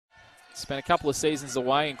Spent a couple of seasons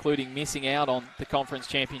away, including missing out on the conference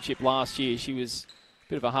championship last year. She was a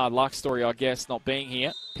bit of a hard luck story, I guess, not being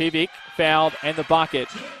here. Pivec fouled and the bucket.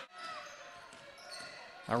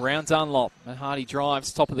 Around Dunlop. Hardy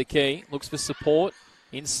drives, top of the key. Looks for support.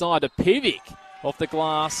 Inside to Pivec. Off the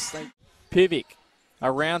glass. Pivec.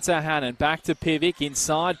 Around to Hannon. Back to Pivec.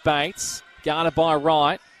 Inside Bates. Guarded by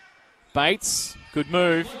Wright. Bates. Good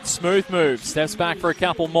move. Smooth move. Steps back for a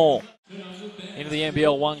couple more. Into the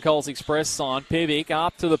NBL 1 Coles Express sign. Pivec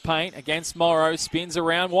up to the paint against Morrow. Spins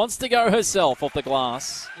around. Wants to go herself off the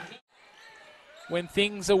glass. When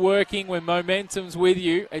things are working, when momentum's with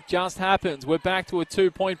you, it just happens. We're back to a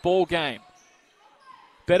 2-point ball game.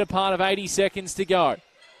 Better part of 80 seconds to go.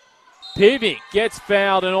 Pivec gets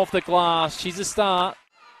fouled and off the glass. She's a star.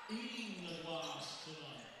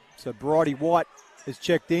 So Bridie White is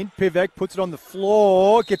checked in. Pivec puts it on the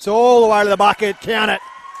floor. Gets all the way to the bucket. Count it.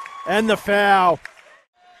 And the foul.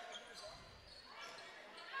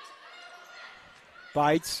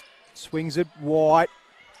 Bates swings it. White.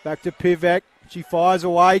 Back to Pivec. She fires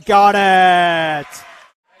away. Got it.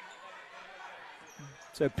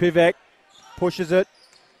 So Pivec pushes it.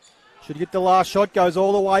 Should get the last shot. Goes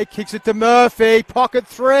all the way. Kicks it to Murphy. Pocket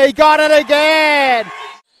three. Got it again.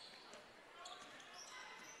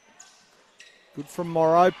 Good from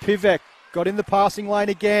Morrow. Pivec got in the passing lane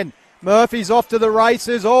again. Murphy's off to the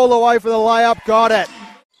races. All the way for the layup. Got it.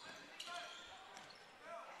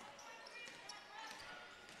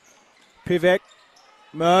 Pivec.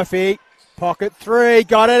 Murphy. Pocket three.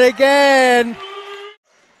 Got it again.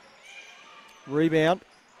 Rebound.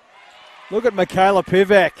 Look at Mikayla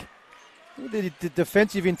Pivec. Look at the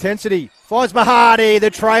defensive intensity. Finds Mahadi, the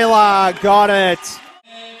trailer. Got it.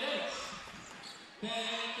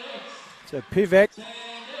 So Pivec.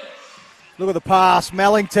 Look at the pass.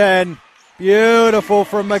 Mellington. Beautiful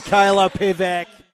from Mikayla Pivec.